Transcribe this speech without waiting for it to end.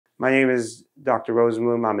My name is Dr.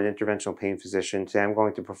 Rosenblum. I'm an interventional pain physician. Today I'm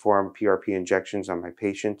going to perform PRP injections on my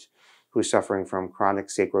patient who's suffering from chronic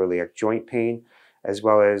sacroiliac joint pain, as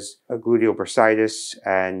well as a gluteal bursitis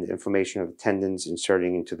and inflammation of the tendons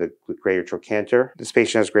inserting into the greater trochanter. This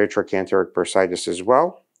patient has greater trochanteric bursitis as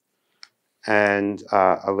well, and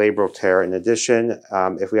a labral tear in addition.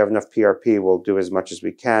 If we have enough PRP, we'll do as much as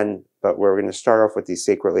we can, but we're going to start off with these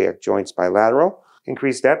sacroiliac joints bilateral.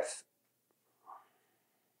 Increase depth.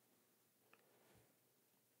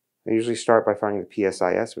 I usually start by finding the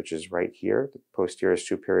PSIS, which is right here, the posterior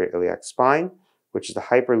superior iliac spine, which is the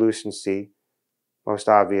hyperlucency most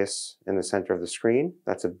obvious in the center of the screen.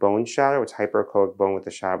 That's a bone shadow. It's hyperechoic bone with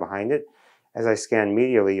a shadow behind it. As I scan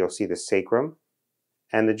medially, you'll see the sacrum.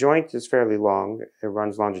 And the joint is fairly long. It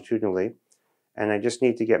runs longitudinally. And I just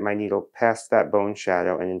need to get my needle past that bone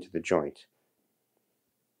shadow and into the joint.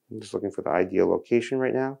 I'm just looking for the ideal location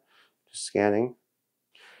right now. Just scanning.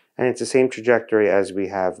 And it's the same trajectory as we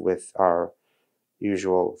have with our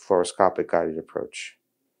usual fluoroscopic guided approach.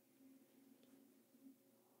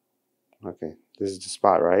 Okay, this is the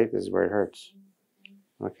spot, right? This is where it hurts.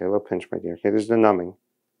 Okay, a little pinch, my dear. Okay, this is the numbing.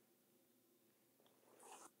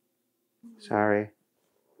 Sorry.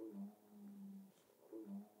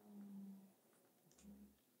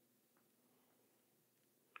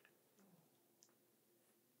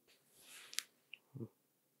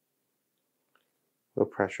 A little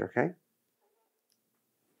pressure, okay?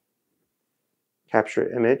 Capture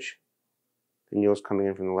image. The needle's coming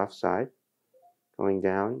in from the left side, going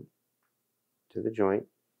down to the joint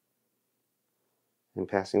and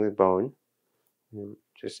passing the bone. And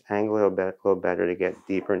just angle it a little better to get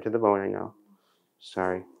deeper into the bone, I know.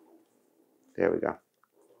 Sorry. There we go.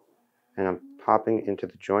 And I'm popping into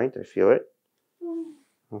the joint. I feel it.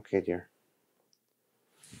 Okay, dear.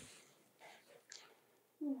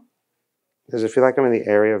 Does it feel like I'm in the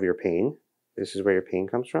area of your pain? This is where your pain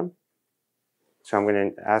comes from. So I'm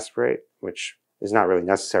going to aspirate, which is not really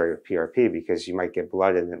necessary with PRP because you might get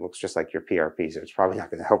blood and it looks just like your PRP, so it's probably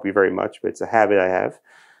not going to help you very much, but it's a habit I have.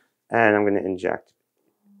 And I'm going to inject.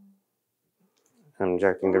 I'm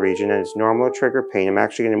injecting the region, and it's normal to trigger pain. I'm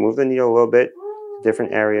actually going to move the needle a little bit to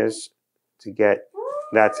different areas to get,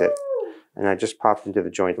 that's it. And I just popped into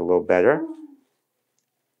the joint a little better.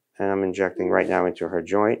 And I'm injecting right now into her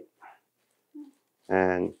joint.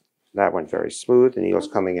 And that went very smooth. The needle's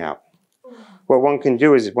coming out. What one can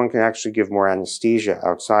do is one can actually give more anesthesia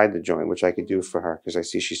outside the joint, which I could do for her because I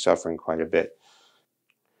see she's suffering quite a bit.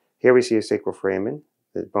 Here we see a sacral foramen.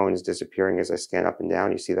 The bone is disappearing as I scan up and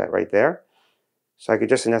down. You see that right there. So I could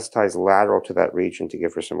just anesthetize lateral to that region to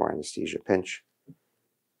give her some more anesthesia. Pinch.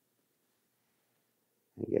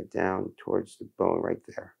 And get down towards the bone right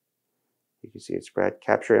there. You can see it spread.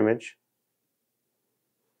 Capture image.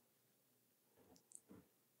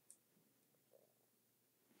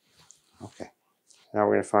 Okay. Now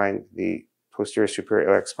we're going to find the posterior superior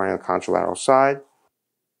iliac spine on the contralateral side.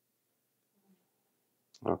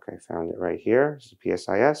 Okay, found it right here. This is the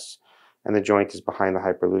PSIS. And the joint is behind the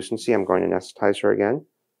hyperlucency. I'm going to anesthetize her again.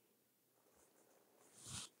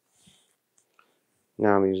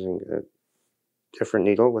 Now I'm using a different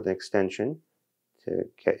needle with an extension to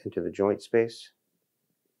get into the joint space.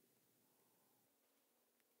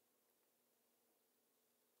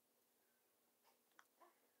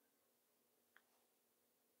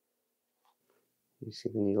 You see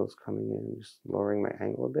the needles coming in, just lowering my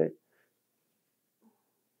angle a bit.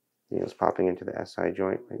 The needle's popping into the SI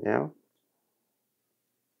joint right now.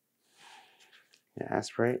 And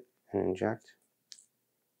aspirate and inject.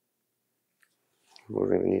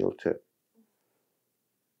 Moving the needle to a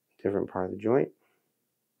different part of the joint.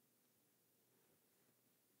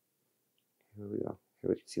 Here we go. Here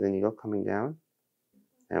we can see the needle coming down.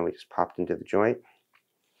 And we just popped into the joint.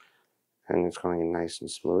 And it's going in nice and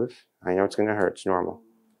smooth. I know it's going to hurt. It's normal.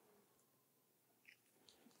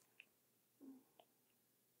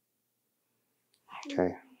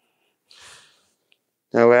 Okay.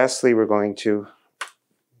 Now lastly, we're going to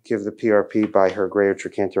give the PRP by her greater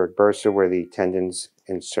trochanteric bursa where the tendons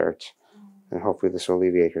insert. And hopefully this will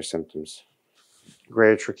alleviate her symptoms.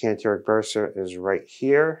 Greater trochanteric bursa is right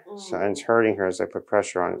here. So, and it's hurting her as I put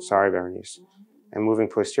pressure on it. Sorry, Berenice. And moving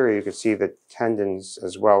posterior, you can see the tendons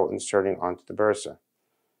as well inserting onto the bursa.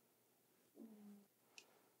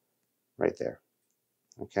 Right there.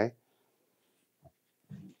 Okay?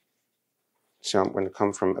 So I'm going to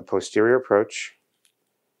come from a posterior approach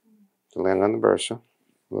to land on the bursa. A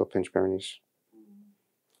little pinch, Berenice.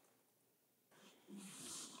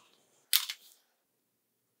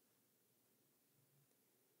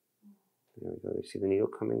 There we go. You see the needle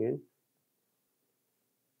coming in?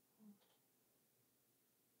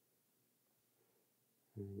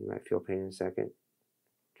 You might feel pain in a second.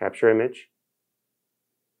 Capture image.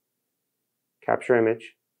 Capture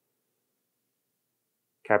image.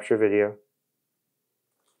 Capture video.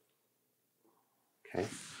 Okay.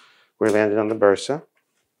 We're landed on the bursa.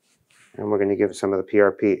 And we're going to give some of the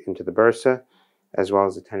PRP into the bursa as well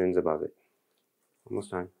as the tendons above it.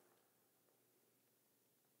 Almost done.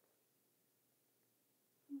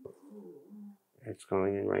 It's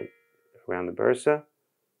going in right around the bursa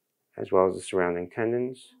as well as the surrounding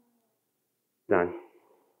tendons. Done.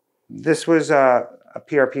 This was a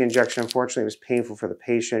PRP injection. Unfortunately, it was painful for the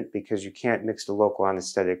patient because you can't mix the local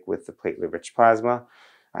anesthetic with the platelet-rich plasma.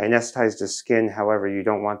 I anesthetized the skin, however, you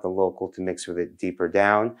don't want the local to mix with it deeper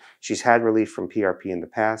down. She's had relief from PRP in the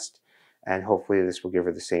past, and hopefully this will give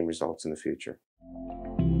her the same results in the future.